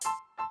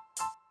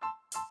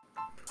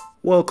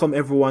Welcome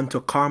everyone to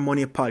Car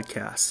Money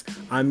Podcast.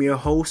 I'm your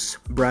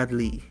host, Brad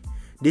Lee.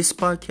 This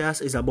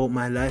podcast is about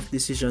my life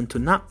decision to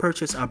not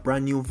purchase a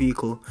brand new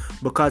vehicle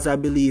because I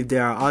believe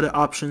there are other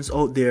options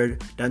out there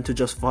than to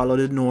just follow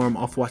the norm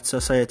of what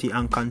society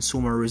and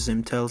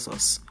consumerism tells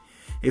us.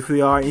 If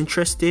you are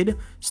interested,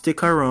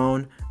 stick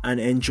around and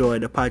enjoy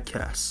the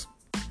podcast.